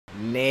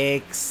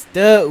Next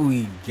up,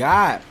 we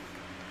got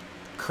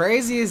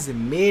craziest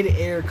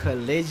mid-air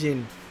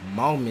collision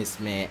moments,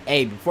 man.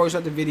 Hey, before we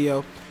start the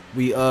video,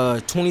 we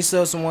 20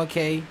 subs and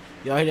 1K.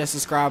 Y'all hit that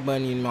subscribe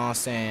button, you know what I'm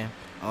saying?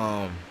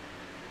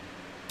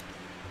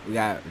 We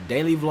got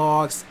daily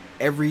vlogs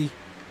every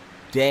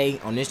day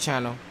on this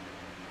channel,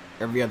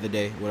 every other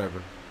day,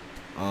 whatever.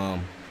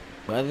 But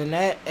other than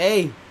that,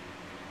 hey,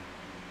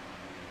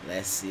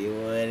 let's see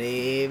what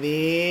it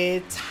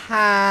is.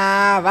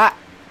 Time.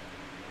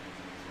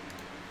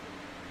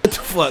 What the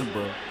fuck,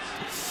 bro?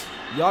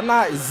 Y'all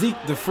not Zeke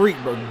the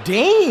Freak, bro.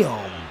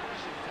 Damn.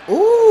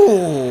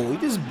 Ooh,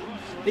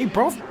 they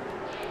both,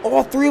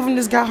 all three of them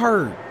just got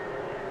hurt.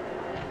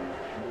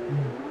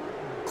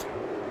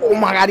 Oh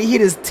my God, he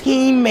hit his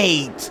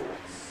teammate.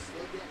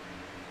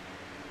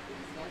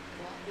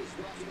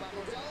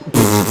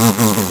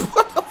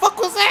 What the fuck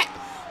was that?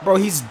 Bro,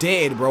 he's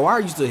dead, bro. Why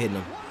are you still hitting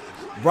him?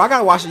 Bro, I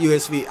gotta watch the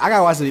UFC. I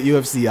gotta watch the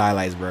UFC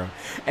highlights, bro.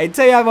 Hey,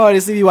 tell y'all about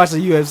to see me watch the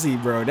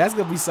UFC, bro. That's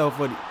gonna be so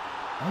funny.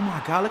 Oh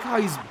my God, look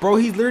how he's, bro,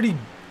 he's literally,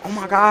 oh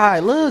my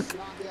God, look.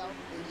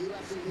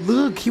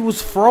 Look, he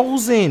was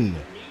frozen.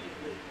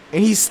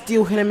 And he's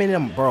still hitting him in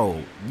him,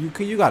 bro. You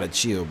gotta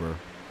chill, bro.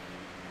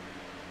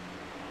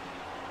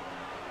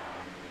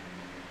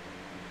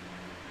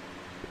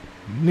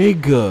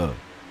 Nigga.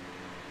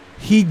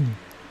 He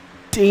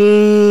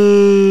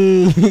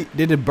dang.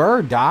 Did the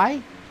bird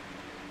die?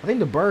 I think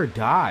the bird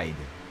died.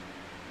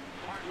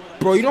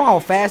 Bro, you know how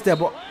fast that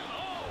ball.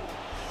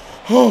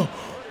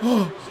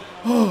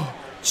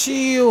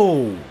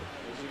 Chill.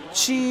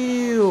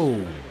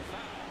 Chill.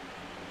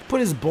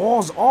 Put his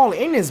balls all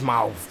in his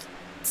mouth.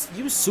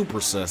 You super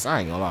sus.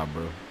 I ain't gonna lie,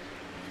 bro.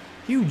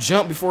 You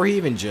jump before he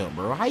even jumped,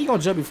 bro. How you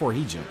gonna jump before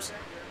he jumps?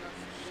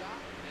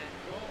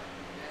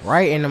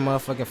 Right in the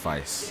motherfucking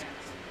face.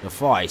 The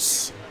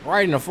face.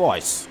 Right in the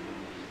face.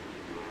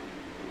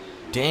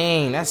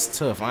 Dang, that's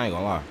tough. I ain't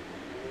gonna lie.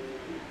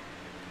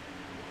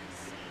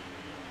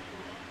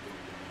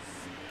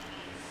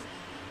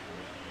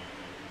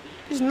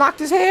 Just knocked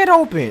his head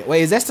open.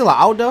 Wait, is that still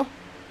out though?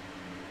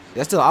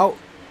 That's still out?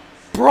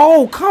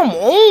 Bro, come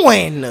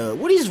on.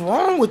 What is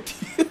wrong with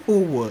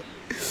you?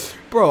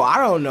 Bro, I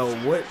don't know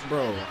what,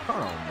 bro.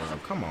 Hold on, bro.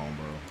 Come on,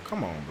 bro.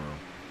 Come on, bro.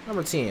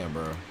 Number 10,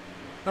 bro.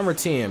 Number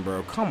 10,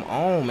 bro. Come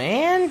on,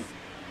 man.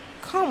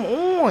 Come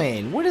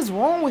on. What is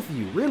wrong with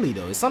you? Really,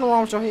 though? Is something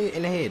wrong with your head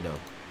in the head, though?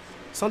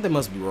 Something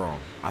must be wrong.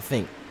 I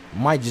think.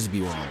 Might just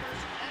be wrong.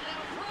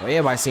 Oh,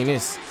 everybody seen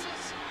this.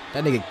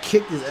 That nigga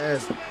kicked his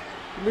ass. He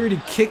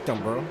literally kicked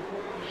him, bro.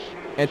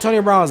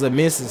 Antonio Brown's a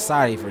menace to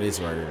society for this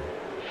right here.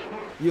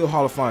 You a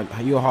Hall of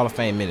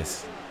Fame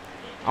menace.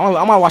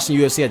 I'm watching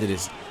UFC after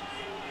this.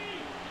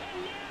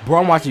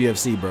 Bro, I'm watching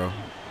UFC, bro.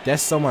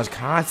 That's so much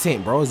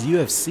content, bro. It's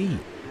UFC.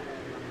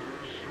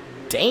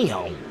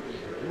 Damn.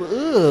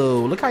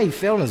 Ooh, look how he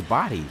fell on his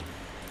body.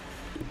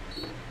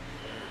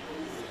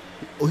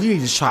 Oh, he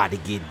just tried to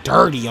get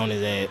dirty on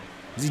his ass.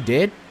 Is he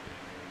dead?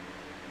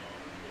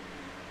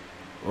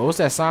 What was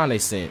that sign they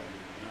sent?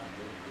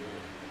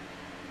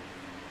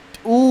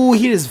 Ooh,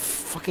 he hit his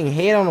fucking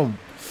head on him.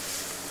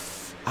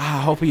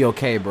 I hope he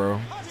okay, bro.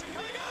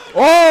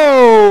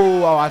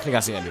 Oh, I think I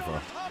seen that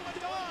before.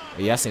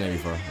 Yeah, I seen that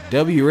before.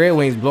 W Red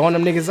Wings blowing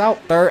them niggas out.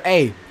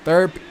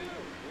 Third.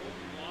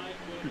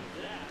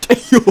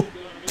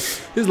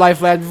 His life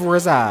flashed before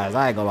his eyes.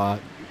 I ain't gonna lie.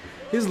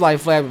 His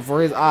life flashed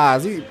before his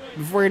eyes.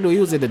 Before he knew, he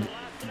was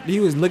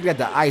looking at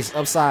the ice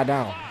upside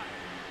down.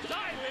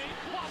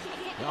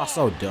 Y'all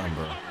so dumb,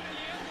 bro.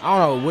 I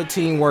don't know what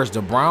team worse,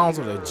 the Browns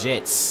or the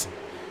Jets.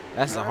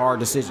 That's a hard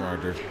decision right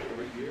there.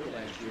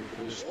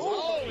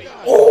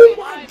 Oh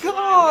my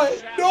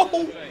God!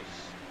 No!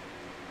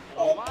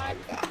 Oh my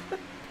God!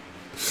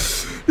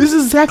 This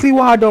is exactly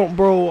why I don't,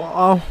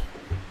 bro.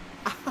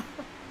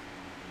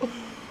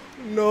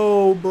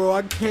 No, bro,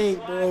 I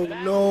can't, bro.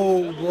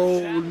 No,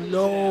 bro.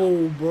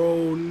 No,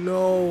 bro.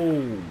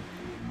 No.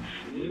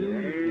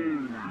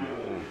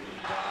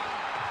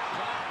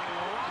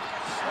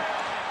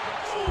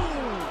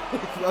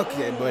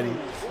 Okay, buddy.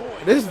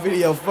 This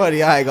video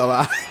funny. I ain't gonna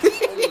lie.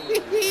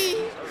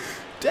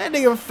 That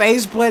nigga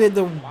face planted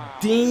the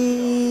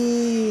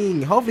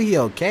ding. Hopefully he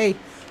okay.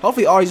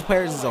 Hopefully all these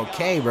players is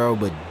okay, bro.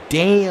 But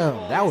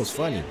damn, that was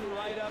funny.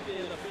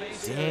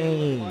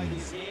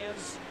 Dang.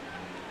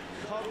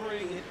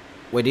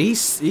 Wait, did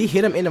he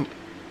hit him in the?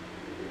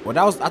 Well,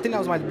 that was. I think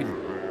that might have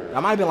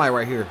been like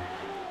right here.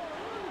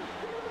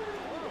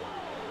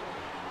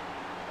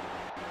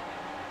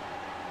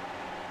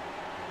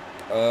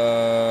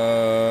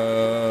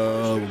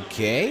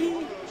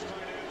 Okay.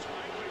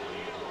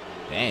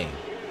 Dang.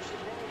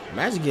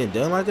 Imagine getting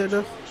done like that,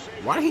 though.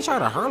 Why did he try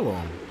to hurdle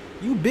him?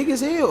 You big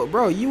as hell,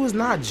 bro. You was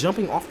not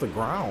jumping off the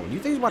ground. You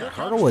think he's about to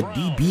hurdle a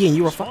DB and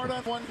you were fucking.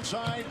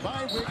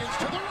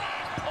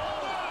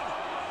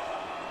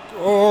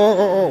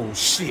 Oh,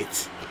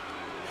 shit.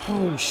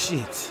 Oh,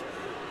 shit.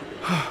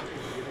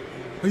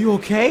 Are you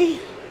okay?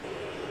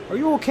 Are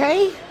you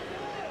okay?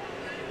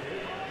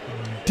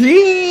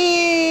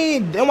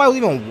 Damn! Nobody was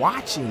even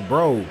watching,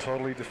 bro.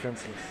 Totally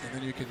defenseless. And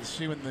then you can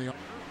see when the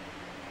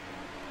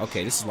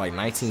Okay, this is like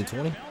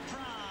 1920.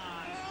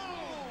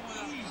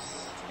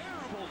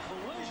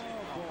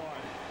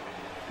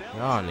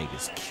 Y'all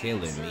niggas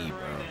killing me,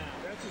 bro.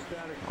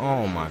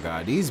 Oh my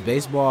god, these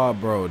baseball,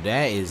 bro,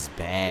 that is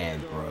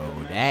bad,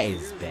 bro. That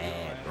is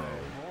bad, bro.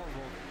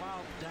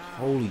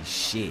 Holy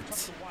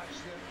shit.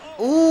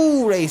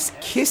 Ooh, they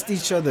kissed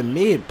each other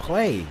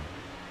mid-play.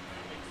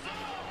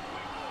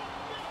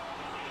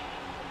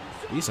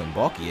 These some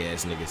bulky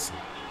ass niggas.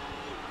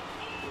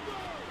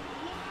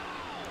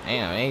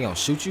 Damn, they ain't gonna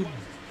shoot you.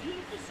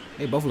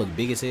 They both look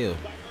big as hell.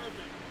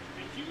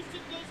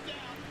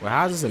 Well,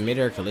 how's this a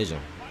mid-air collision?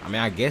 I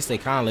mean, I guess they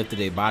kind of lifted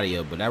their body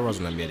up, but that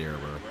wasn't a mid-air,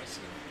 bro.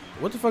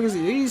 What the fuck is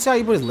he? Did you see how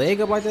he put his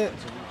leg up like that?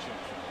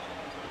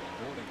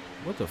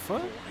 What the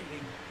fuck?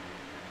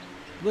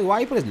 Look,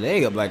 why you put his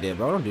leg up like that,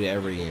 bro? Don't do that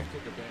ever again.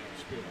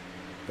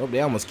 Oh, they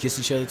almost kissed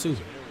each other too.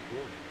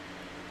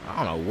 I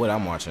don't know what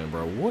I'm watching,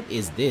 bro. What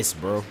is this,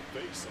 bro?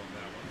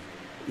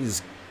 He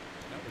just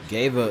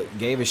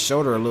gave his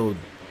shoulder a little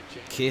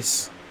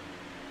kiss.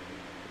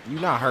 You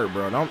not hurt,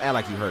 bro. Don't act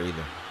like you hurt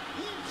either.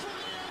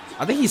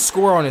 I think he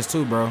scored on this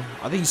too, bro.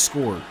 I think he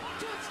scored.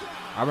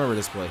 I remember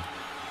this play.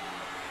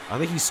 I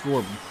think he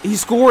scored. He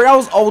scored. That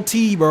was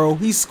OT, bro.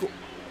 He scored.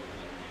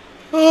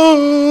 Oh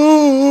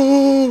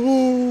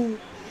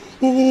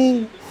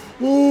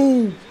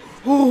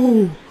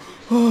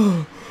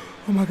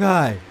my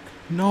god.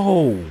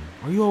 No.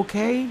 Are you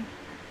okay?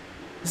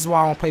 This is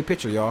why I don't play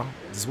pitcher, y'all.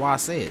 This is why I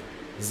said it.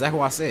 This is exactly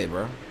what I said,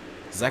 bro.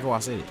 Exactly why I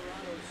said it.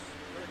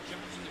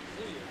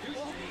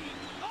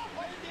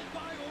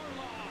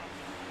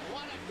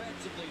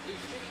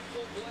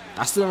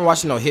 I still remember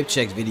watching no hip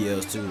checks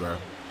videos too, bro.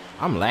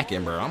 I'm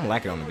lacking, bro. I'm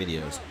lacking on the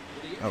videos.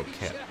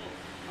 Okay.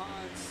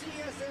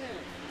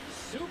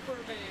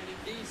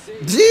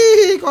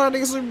 Gee, call that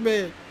nigga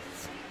Superman.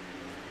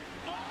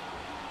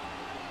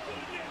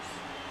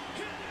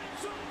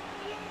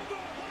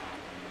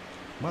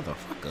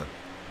 Motherfucker.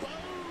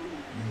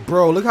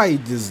 Bro, look how he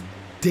just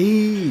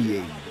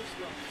did.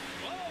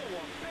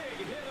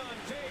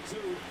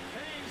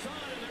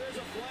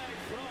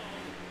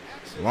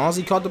 As long as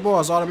he caught the ball,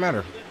 that's all that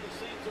matters.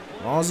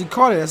 As long as he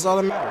caught it, that's all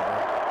that matters, bro.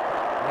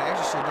 That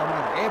extra shit don't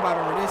matter. Everybody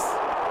remember this.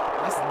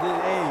 That's the,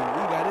 hey,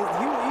 we got this.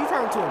 He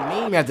turned into a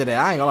meme after that.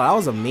 I ain't gonna lie, that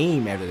was a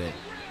meme after that.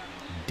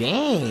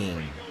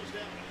 Dang.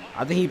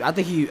 I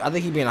think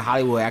he being a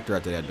Hollywood actor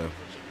after that though.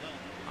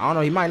 I don't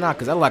know, he might not,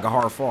 cause that look like a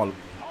hard fall.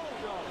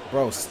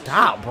 Bro,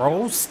 stop,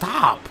 bro.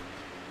 Stop.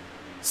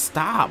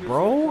 Stop,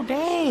 bro.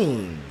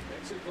 Dang.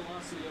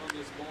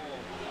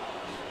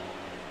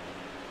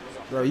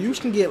 Bro, you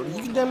can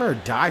damn near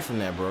die from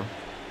that, bro.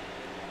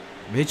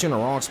 Hit you in the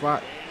wrong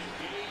spot.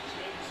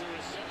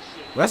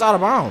 Well, that's out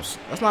of bounds.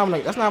 That's not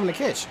even a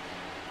catch.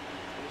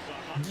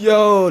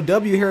 Yo,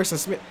 W. Harrison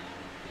Smith.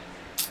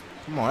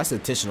 Come on, that's an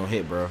intentional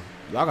hit, bro.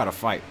 Y'all gotta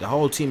fight. The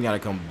whole team gotta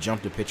come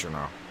jump the pitcher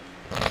now.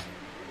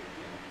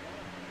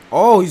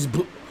 Oh, he's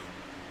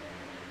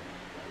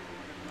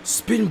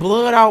spitting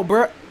blood out,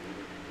 bro.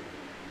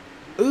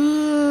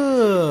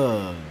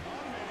 Ugh.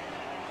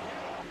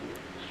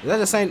 Is that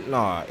the same?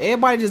 Nah,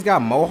 everybody just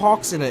got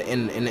mohawks in the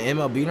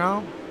MLB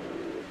now.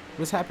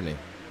 What's happening?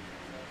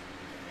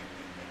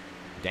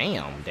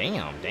 Damn.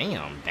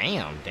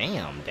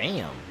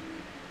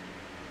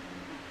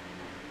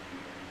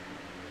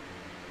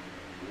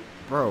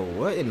 Bro,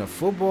 what in the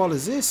football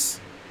is this?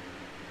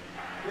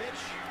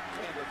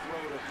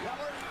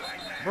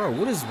 Bro,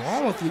 what is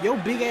wrong with you? Yo,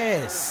 big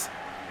ass.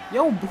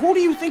 Yo, who do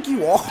you think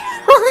you are?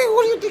 Who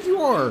do you think you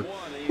are?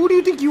 Who do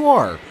you think you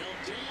are?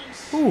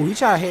 Ooh, he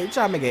try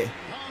to make it.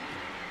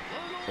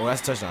 Oh,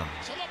 that's a touchdown.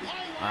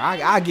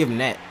 I give him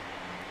that.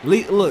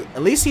 Look,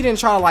 at least he didn't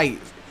try to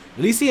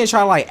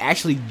like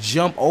actually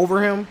jump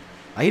over him.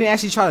 Like, he didn't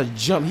actually try to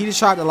jump. He just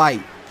tried to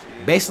like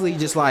basically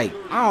just like,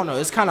 I don't know.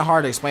 It's kind of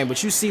hard to explain,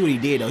 but you see what he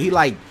did though. He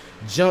like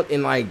jumped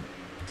and like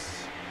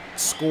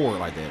scored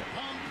like that.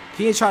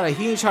 He didn't try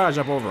to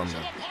jump over him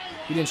though.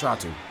 He didn't try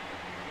to.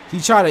 He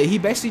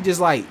basically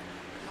just like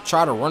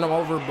tried to run him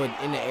over, but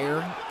in the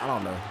air. I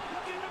don't know.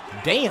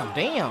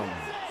 Damn.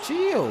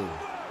 Chill.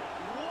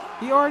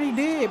 He already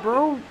did,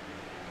 bro.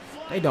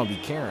 They don't be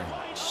caring.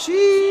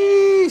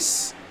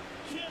 Jeez.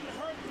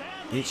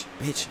 Bitch.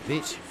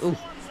 Ooh.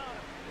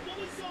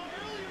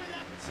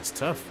 That's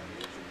tough.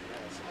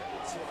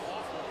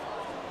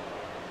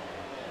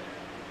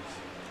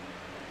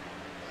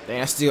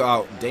 Damn, still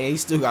out. Damn, he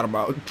still got him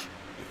out.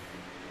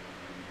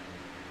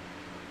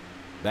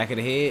 Back of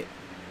the head.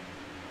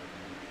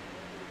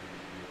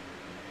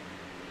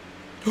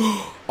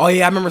 Oh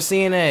yeah, I remember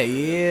seeing that.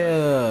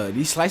 Yeah,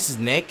 he sliced his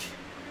neck.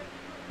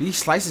 He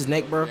sliced his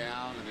neck, bro.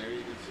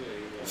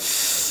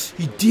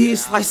 He did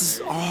slice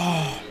his.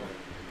 Oh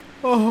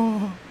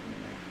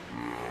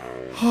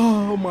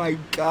my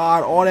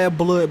God! All that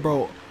blood,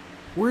 bro.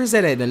 Where is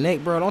that at? The neck,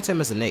 bro? Don't tell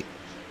me it's the neck.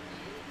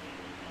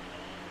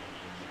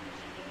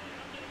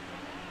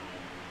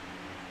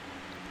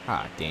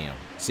 Ah, damn.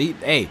 See,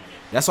 hey,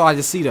 that's all I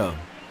just see though.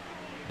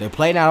 The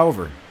play not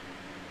over.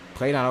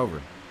 Play not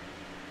over.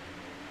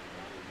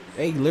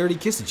 They literally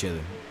kissed each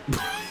other.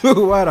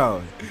 What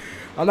on?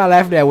 I'm not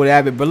laughing at what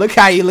happened, but look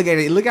how you look at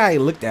it. Look how he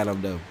looked at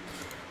him though.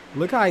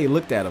 Look how he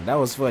looked at him. That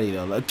was funny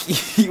though. Look,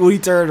 when he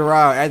turned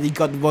around after he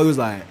cut the ball, he was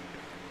like,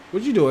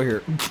 "What you doing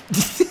here?"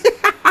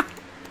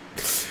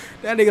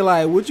 That nigga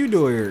like, "What you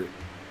doing here?"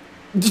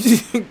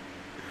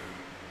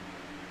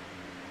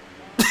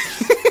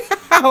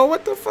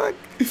 What the fuck,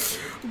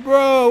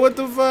 bro? What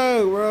the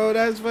fuck, bro?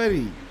 That's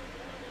funny.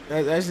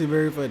 That's actually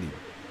very funny.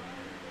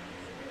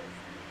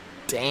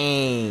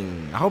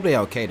 Dang. I hope they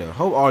okay though.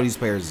 Hope all these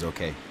players is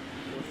okay.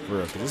 For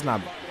real, cause it's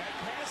not.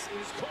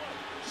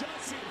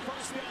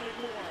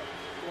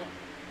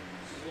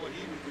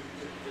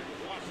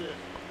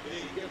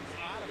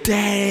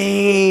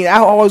 Dang, I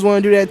always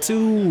want to do that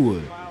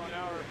too.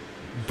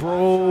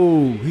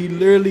 Bro, he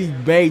literally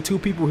made two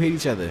people hit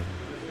each other.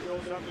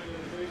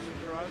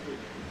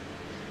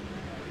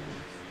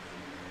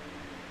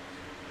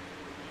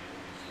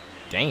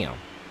 Damn.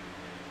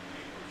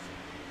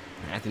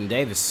 Anthony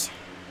Davis.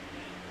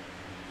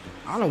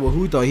 I don't know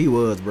who thought he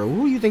was, bro.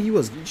 Who you think he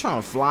was? You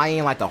trying to fly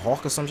in like the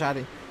Hawk or some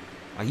shit?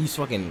 Like he's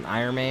fucking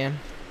Iron Man?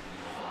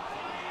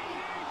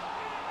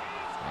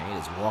 Man, he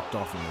just walked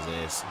off on his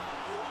ass.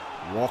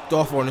 Walked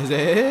off on his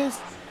ass?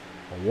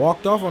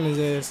 Walked off on his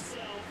ass.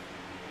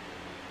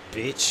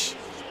 Bitch.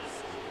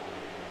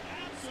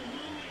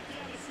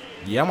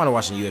 Yeah, I'm gonna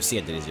watch the UFC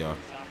after this, y'all.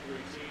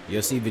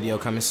 UFC video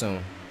coming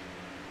soon.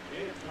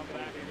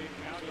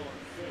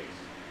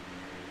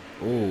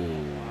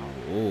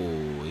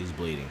 Oh, he's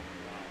bleeding.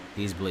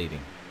 He's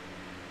bleeding.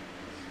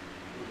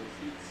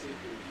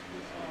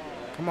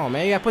 Come on,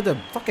 man. You gotta put the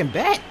fucking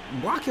bat.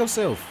 Block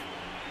yourself.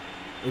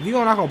 If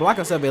you're not gonna block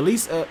yourself, at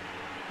least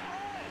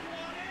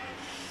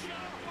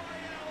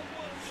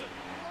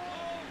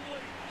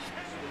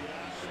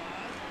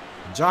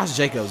Josh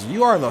Jacobs,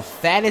 you are the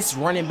fattest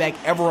running back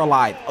ever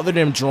alive, other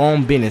than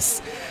Jerome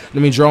Bettis.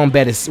 Jerome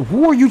Bettis.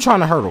 Who are you trying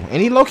to hurdle?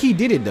 And he low-key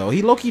did it, though.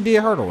 He low-key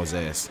did hurdle his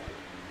ass.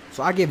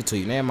 So I give it to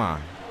you. Never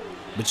mind.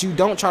 But you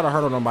don't try to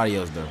hurdle nobody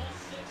else, though.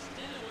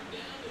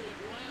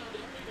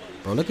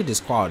 Bro, look at this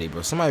quality,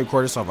 bro. Somebody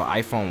recorded this off an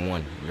iPhone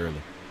 1,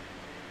 literally.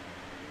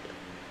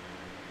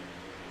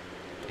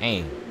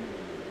 Dang.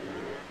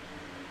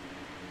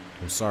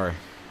 I'm sorry.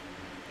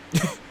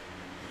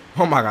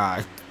 Oh, my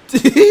God.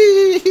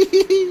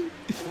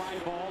 Fly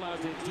ball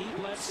out to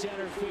deep left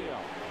center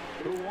field.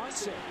 Who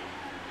wants it?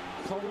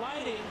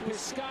 Colliding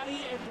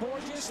Piscotty and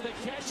Borges. The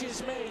catch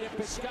is made and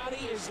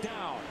Piscotty is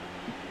down.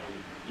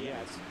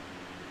 Yes.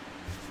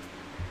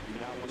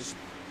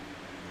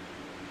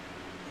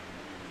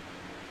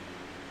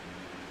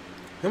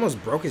 He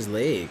almost broke his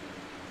leg.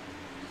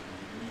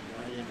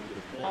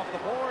 Off the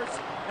boards,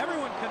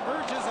 everyone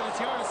converges, and it's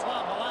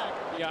Yaroslav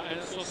Halak. Yeah,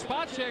 and so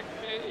Spacek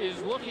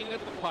is looking at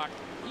the puck.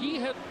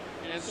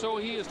 And so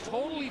he is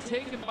totally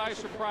taken by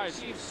surprise.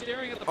 He's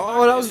staring at the puck.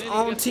 Oh, that was his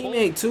own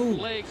teammate too.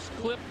 Legs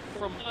clipped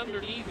from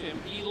underneath him.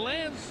 He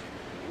lands.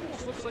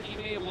 Almost looks like he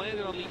may have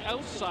landed on the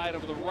outside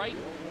of the right.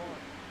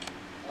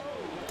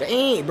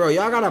 Dang, bro,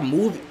 y'all gotta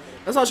move.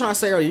 That's what I was trying to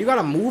say earlier. You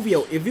gotta move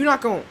your. If you're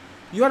not gonna,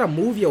 you gotta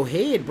move your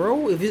head,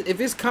 bro. If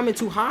it's coming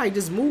too high,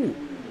 just move.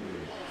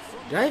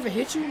 Did I even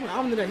hit you? I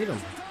don't think I hit him.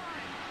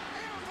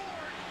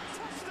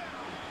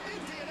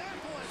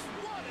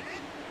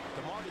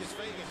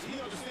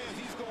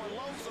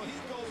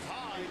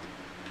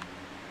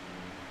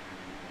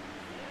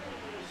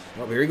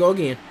 Oh, here we go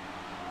again.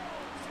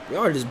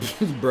 Y'all are just,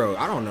 bro.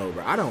 I don't know,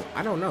 bro. I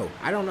don't know.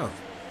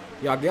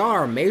 Y'all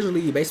are Major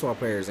League Baseball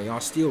players, and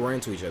y'all still run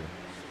into each other.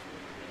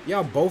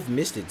 Y'all both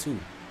missed it too.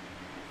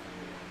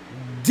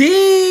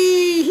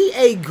 D, he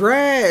ate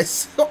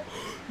grass.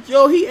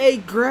 Yo, he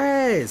ate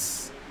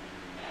grass.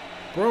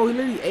 Bro, he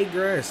literally ate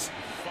grass.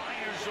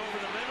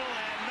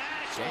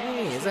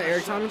 Dang, is that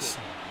Eric Thomas?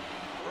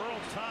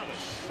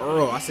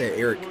 Earl, I said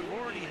Eric.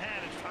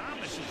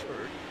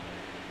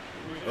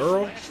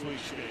 Earl?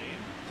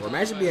 Or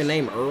imagine being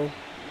named Earl.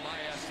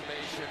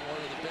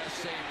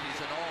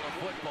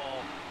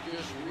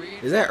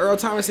 Is that Earl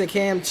Thomas and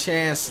Cam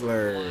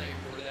Chancellor?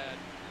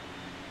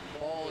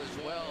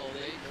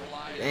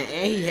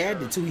 And he had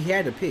the two. He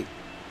had to pick.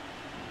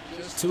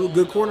 Two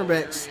good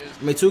cornerbacks.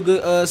 I mean, two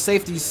good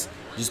safeties.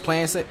 Just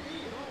playing safe.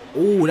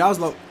 Ooh, that was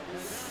low.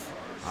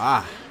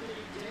 Ah,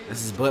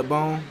 that's his butt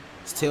bone.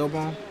 His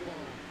tailbone.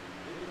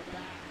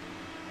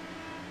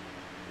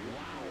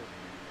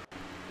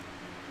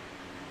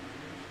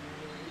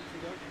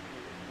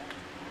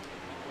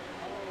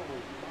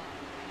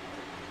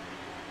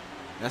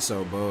 That's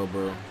so bad,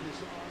 bro.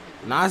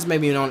 Now it's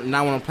made me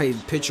not want to play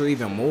pitcher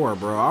even more,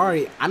 bro.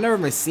 I never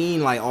even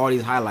seen like all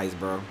these highlights,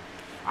 bro.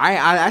 I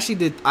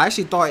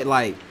actually thought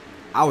like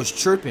I was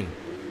tripping,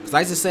 cause I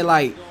used to say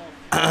like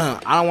I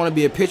don't want to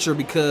be a pitcher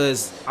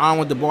because I don't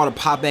want the ball to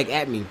pop back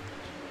at me.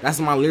 That's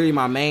literally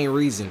my main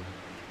reason,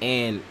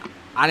 and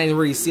I didn't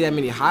really see that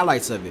many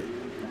highlights of it.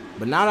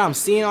 But now that I'm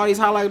seeing all these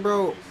highlights,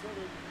 bro,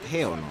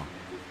 hell no.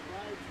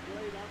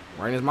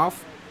 Right in his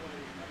mouth.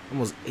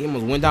 He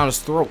almost went down his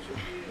throat.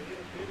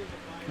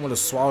 I'm gonna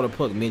swallow the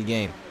puck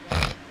mid-game.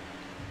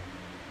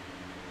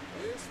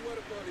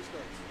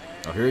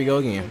 Oh, here we go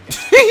again.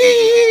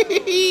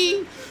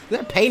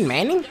 that Peyton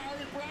Manning?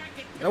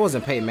 That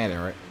wasn't Peyton Manning,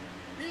 right?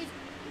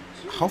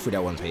 Hopefully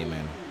that wasn't Peyton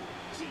Manning.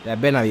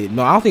 That better not be.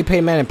 No, I don't think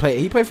Peyton Manning played.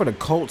 He played for the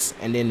Colts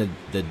and then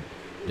the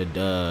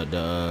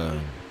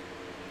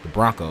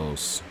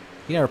Broncos.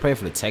 He never played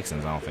for the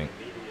Texans, I don't think.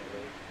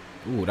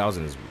 Ooh, that was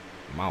in his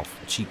mouth,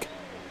 cheek,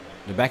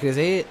 the back of his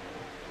head.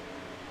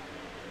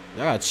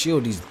 Y'all gotta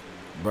chill these,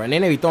 bro. And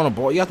then they be throwing the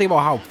ball. You gotta think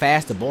about how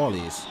fast the ball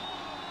is,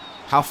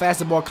 how fast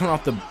the ball come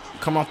off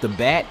the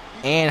bat,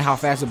 and how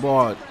fast the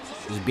ball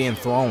is being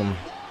thrown.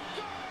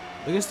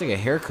 Look at this thing, a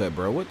haircut,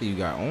 bro. What do you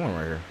got on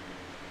right here?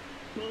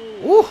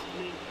 Ooh.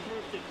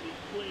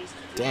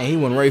 Damn, he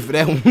wasn't ready for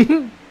that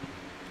one.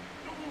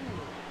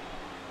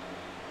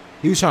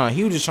 He was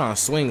just trying to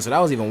swing, so that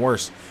was even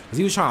worse. Cause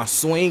he was trying to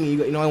swing.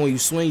 You know, when you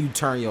swing, you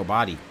turn your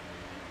body,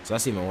 so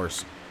that's even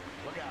worse.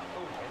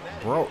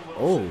 Bro,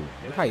 oh,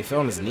 look how he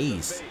fell on his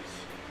knees.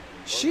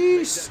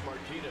 Sheesh.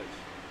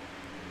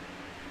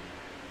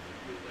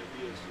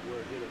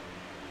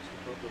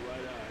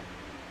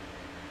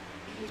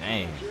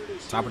 Dang,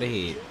 top of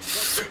the head.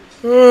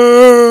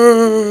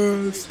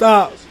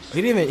 Stop.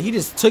 He didn't even. He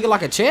just took it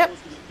like a champ.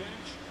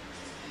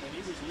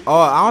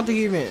 Oh, I don't think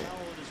he even.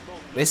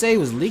 They say he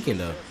was leaking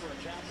though.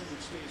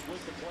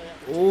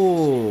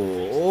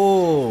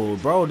 Oh,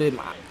 bro, the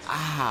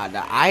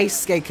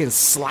ice skate can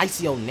slice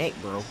your neck,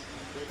 bro.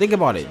 Think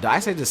about it. The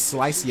ice skate just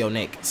slice your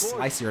neck.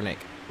 Slice your neck.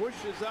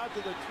 Pushes out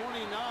to the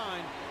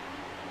 29,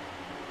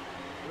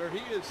 where he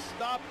is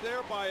stopped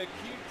there by a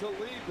key to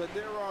lead, but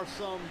there are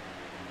some.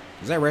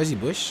 Is that Reggie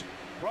Bush?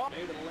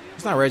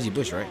 It's not Reggie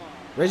Bush, right?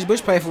 Reggie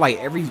Bush played for like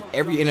every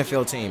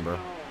NFL team, bro.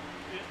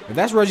 If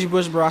that's Reggie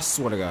Bush, bro, I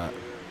swear to God.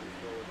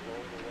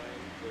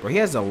 Bro, he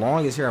has the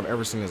longest hair I've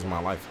ever seen in my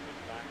life.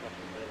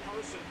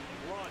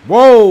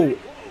 Whoa!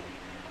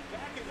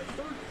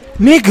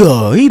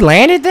 Nigga, he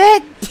landed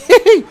that?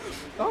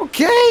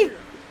 Okay.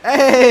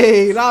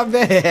 Hey, not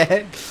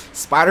bad.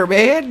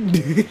 Spider-Man.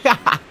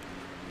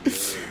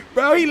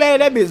 Bro, he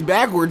landed that bitch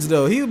backwards,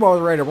 though. He was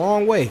almost right the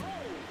wrong way.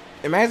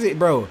 Imagine,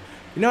 bro.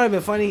 You know what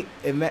would have been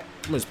funny?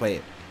 Let's play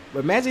it. But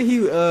imagine he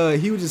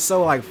was just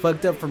so, like,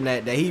 fucked up from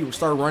that he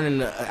started running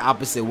the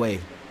opposite way.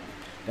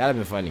 That would have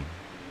been funny.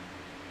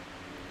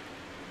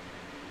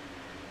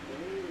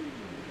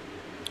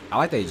 I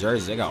like their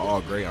jerseys. They got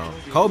all gray on.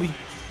 Kobe.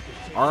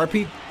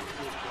 RIP.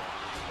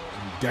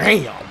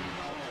 Damn.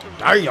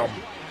 Damn.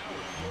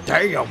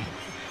 Damn.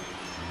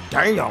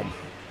 Damn.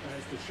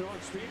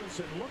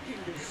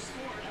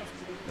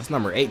 That's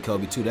number 8,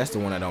 Kobe, too. That's the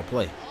one I don't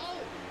play.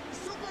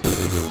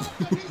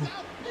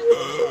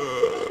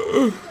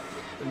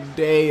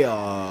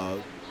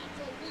 Damn.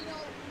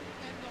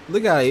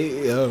 Look at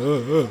it.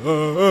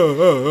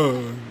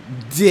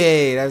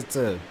 Dang, that's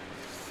tough.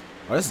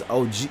 Oh, this is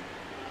OG.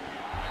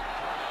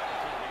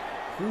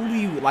 Who do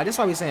you like? That's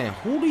why we saying.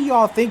 Who do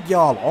y'all think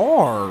y'all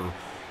are?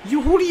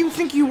 Who do you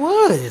think you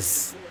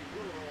was?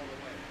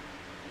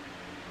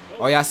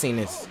 Oh yeah, I seen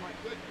this.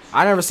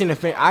 I never seen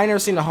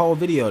the whole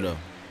video though.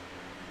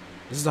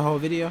 This is the whole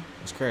video.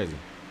 It's crazy.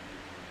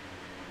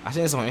 I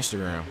seen this on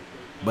Instagram,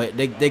 but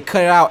they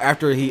cut it out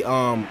after he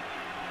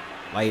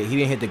like he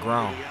didn't hit the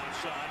ground.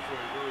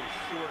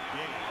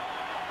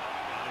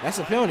 That's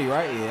a penalty,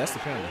 right? Yeah, that's the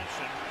penalty.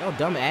 Yo,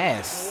 dumb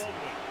ass.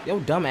 Yo,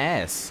 dumb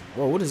ass.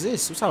 Whoa, what is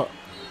this? What's up?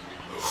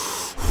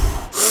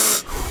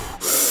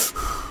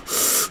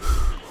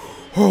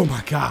 Oh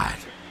my God.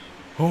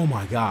 Oh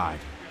my God.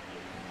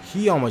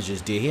 He almost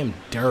just did him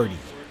dirty.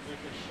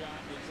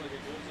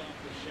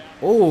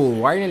 Oh,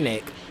 right in the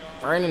neck.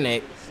 Right in the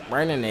neck.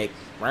 Right in the neck.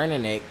 Right in the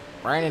neck.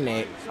 Right in the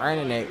neck. Right in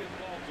the neck.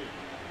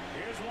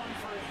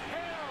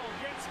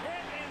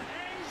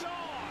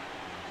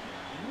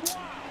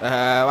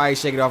 Why you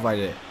shake it off like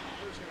that?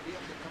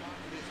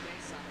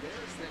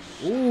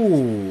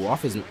 Ooh,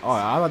 off his. Oh,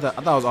 I thought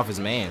it was off his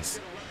man's.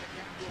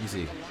 You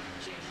see.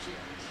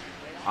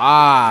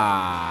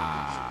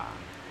 Ah.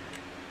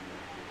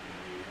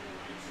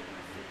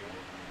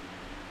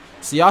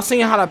 See, y'all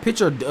seeing how that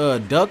pitcher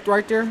ducked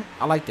right there?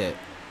 I like that.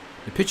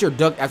 The pitcher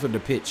ducked after the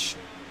pitch.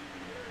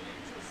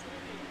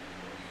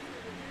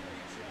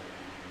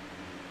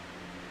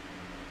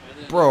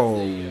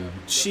 Bro,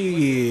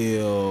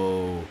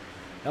 chill.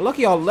 Now look,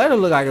 y'all let it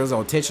look like it was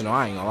intentional.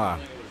 I ain't gonna lie.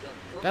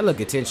 That look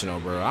intentional,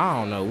 bro. I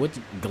don't know what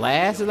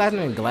Glass. His last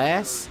name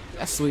Glass.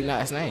 That's a sweet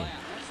last name.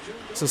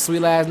 It's a sweet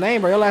last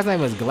name, bro. Your last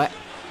name is Glass.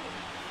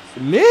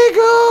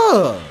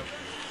 Nigga.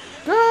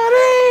 God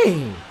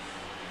dang.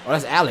 Oh,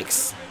 that's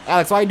Alex.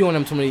 Alex, why you doing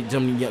them to me,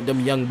 them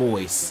young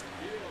boys,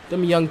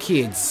 them young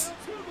kids?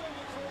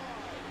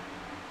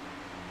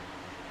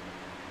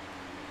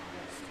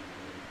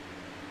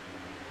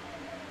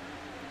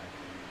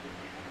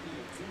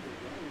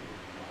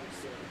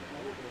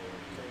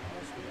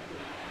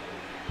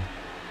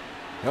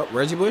 Yep,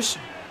 Reggie Bush.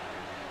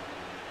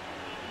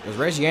 There's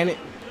Reggie, ain't it?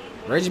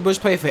 Reggie Bush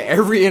played for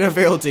every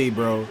NFL team,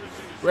 bro.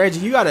 Reggie,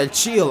 you gotta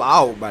chill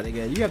out, my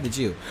nigga. You have to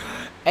chill.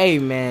 Hey,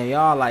 man,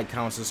 y'all like,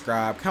 comment,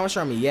 subscribe. Comment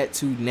on me yet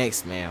to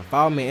next, man.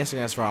 Follow me on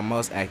Instagram for our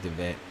most active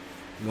vet.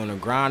 We're gonna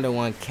grind to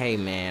 1K,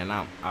 man.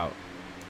 I'm out.